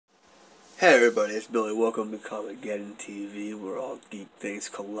Hey everybody, it's Billy. Welcome to Comicgeddon TV, where all geek things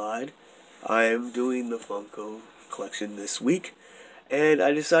collide. I am doing the Funko collection this week, and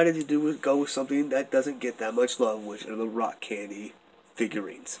I decided to go with something that doesn't get that much love, which are the Rock Candy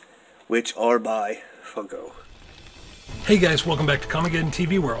figurines, which are by Funko. Hey guys, welcome back to Comicgeddon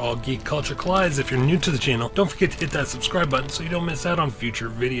TV, where all geek culture collides. If you're new to the channel, don't forget to hit that subscribe button so you don't miss out on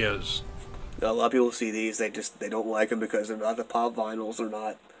future videos. Now, a lot of people see these, they don't like them because they're not the pop vinyls, or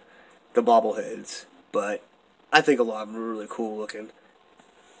not the bobbleheads, but I think a lot of them are really cool looking.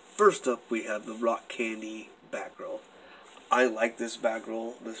 First up, we have the Rock Candy Batgirl. I like this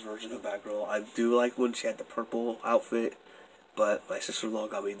Batgirl, this version of Batgirl. I do like when she had the purple outfit, but my sister-in-law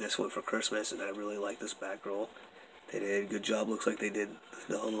got me this one for Christmas, and I really like this Batgirl. They did a good job. Looks like they did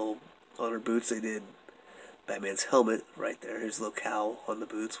the little, on her boots, they did Batman's helmet right there. His little cowl on the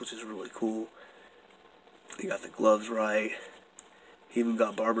boots, which is really cool. They got the gloves right. He even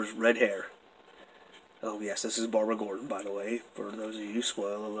got Barbara's red hair. Oh yes, this is Barbara Gordon, by the way, for those of you,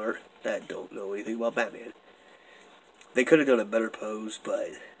 spoiler alert, that don't know anything about Batman. They could have done a better pose, but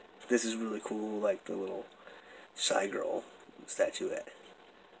this is really cool, like the little Shy Girl statuette.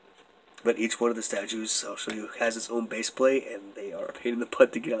 But each one of the statues, I'll show you, has its own base plate, and they are a pain in the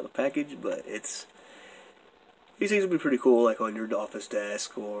butt to get out of the package, but these things would be pretty cool, like on your office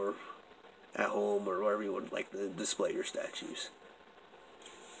desk, or at home, or wherever you would like to display your statues.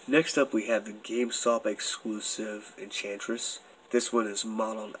 Next up, we have the GameStop exclusive Enchantress. This one is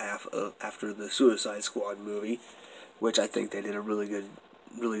modeled after the Suicide Squad movie, which I think they did a really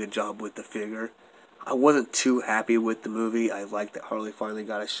good job with the figure. I wasn't too happy with the movie. I liked that Harley finally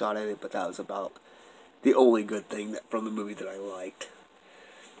got a shot at it, but that was about the only good thing from the movie that I liked.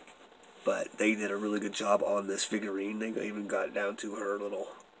 But they did a really good job on this figurine. They even got down to her little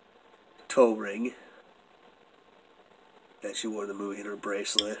toe ring that she wore in the movie, in her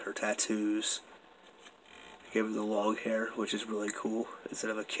bracelet, her tattoos. Gave her the long hair, which is really cool,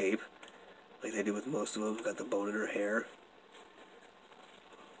 instead of a cape, like they do with most of them. Got the bone in her hair.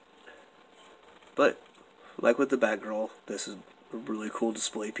 But, like with the Batgirl, this is a really cool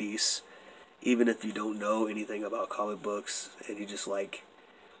display piece. Even if you don't know anything about comic books, and you just like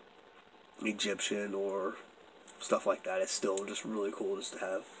Egyptian or stuff like that, it's still just really cool just to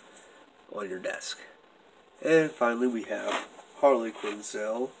have on your desk. And finally, we have Harley Quinn,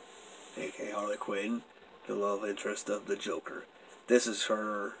 aka Harley Quinn, the love interest of the Joker. This is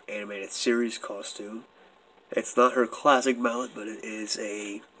her animated series costume. It's not her classic mallet, but it is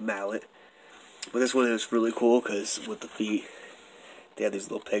a mallet. But this one is really cool because with the feet, they have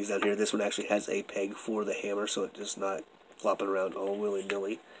these little pegs down here. This one actually has a peg for the hammer, so it's just not flopping around all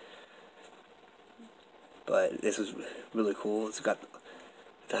willy-nilly. But this is really cool. It's got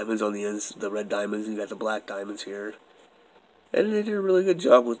diamonds on the ends, the red diamonds, and you got the black diamonds here. And they did a really good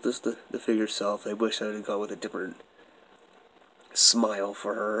job with this, the figure itself. I wish I would have gone with a different smile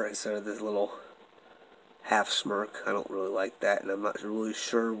for her instead of this little half smirk. I don't really like that, and I'm not really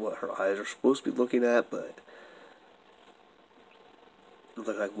sure what her eyes are supposed to be looking at, but it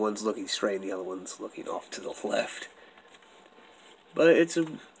looks like one's looking straight and the other one's looking off to the left. But it's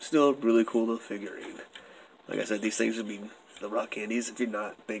still really cool little figurine. Like I said, these things would be the rock candies if you're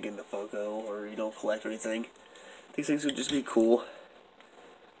not big into Funko or you don't collect anything. These things would just be cool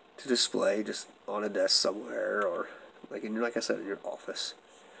to display just on a desk somewhere, or like I said, in your office.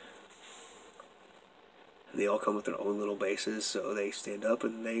 And they all come with their own little bases, so they stand up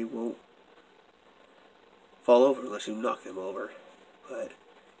and they won't fall over unless you knock them over. But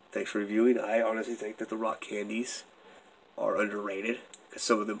thanks for reviewing. I honestly think that the rock candies are underrated, because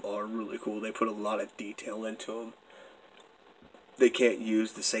some of them are really cool. They put a lot of detail into them. They can't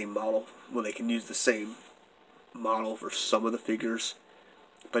use the same model. Well, they can use the same model for some of the figures,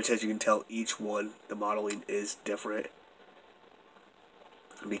 but as you can tell, each one, the modeling is different.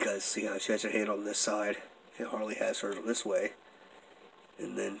 Because, see how she has her hand on this side, and Harley has hers this way,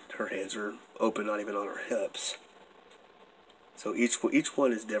 and then her hands are open, not even on her hips. So each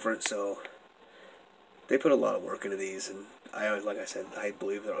one is different, so they put a lot of work into these, and like I said, I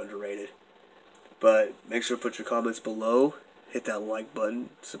believe they're underrated. But make sure to put your comments below, hit that like button,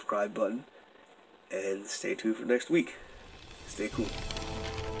 subscribe button, and stay tuned for next week. Stay cool.